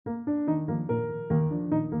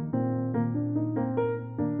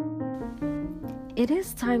it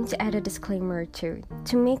is time to add a disclaimer to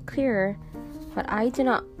make clear what I do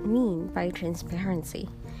not mean by transparency.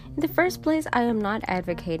 In the first place, I am not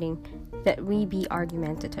advocating that we be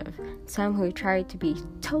argumentative. Some who try to be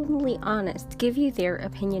totally honest give you their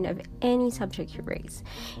opinion of any subject you raise.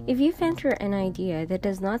 If you venture an idea that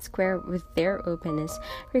does not square with their openness,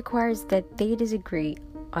 requires that they disagree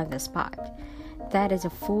on the spot. That is a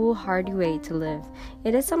foolhardy way to live.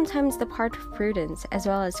 It is sometimes the part of prudence as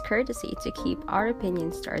well as courtesy to keep our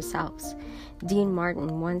opinions to ourselves. Dean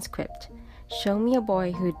Martin once quipped, "Show me a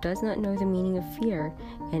boy who does not know the meaning of fear,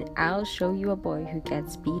 and I'll show you a boy who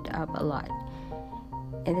gets beat up a lot."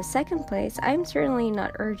 In the second place, I am certainly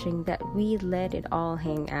not urging that we let it all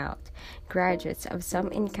hang out. Graduates of some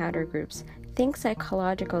encounter groups think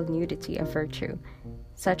psychological nudity a virtue.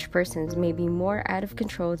 Such persons may be more out of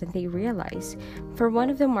control than they realize, for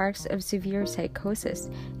one of the marks of severe psychosis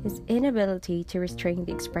is inability to restrain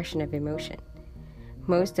the expression of emotion.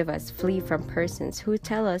 Most of us flee from persons who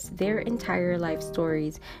tell us their entire life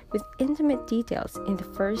stories with intimate details in the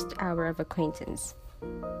first hour of acquaintance.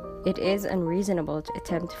 It is unreasonable to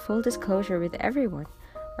attempt full disclosure with everyone,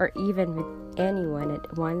 or even with anyone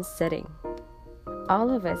at one sitting.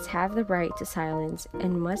 All of us have the right to silence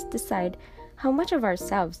and must decide how much of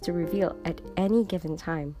ourselves to reveal at any given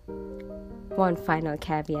time. One final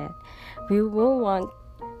caveat: we will want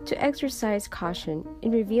to exercise caution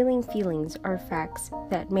in revealing feelings or facts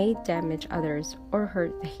that may damage others or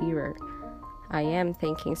hurt the hearer. I am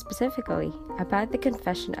thinking specifically about the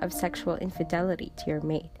confession of sexual infidelity to your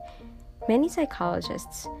mate. Many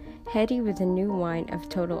psychologists, heady with the new wine of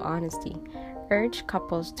total honesty, urge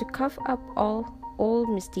couples to cough up all old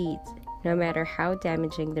misdeeds, no matter how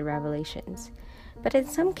damaging the revelations. But in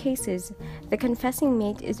some cases, the confessing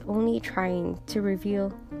mate is only trying to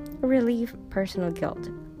reveal or relieve personal guilt,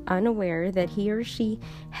 unaware that he or she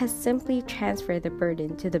has simply transferred the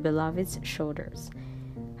burden to the beloved's shoulders.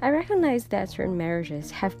 I recognize that certain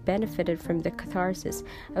marriages have benefited from the catharsis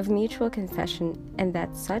of mutual confession and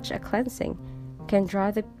that such a cleansing can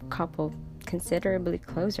draw the couple considerably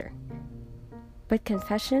closer. But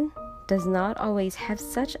confession does not always have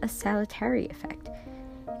such a salutary effect,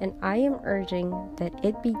 and I am urging that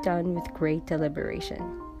it be done with great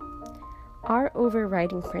deliberation. Our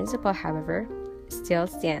overriding principle, however, still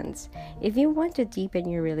stands. If you want to deepen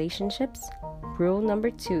your relationships, rule number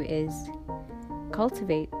 2 is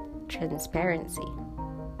cultivate transparency.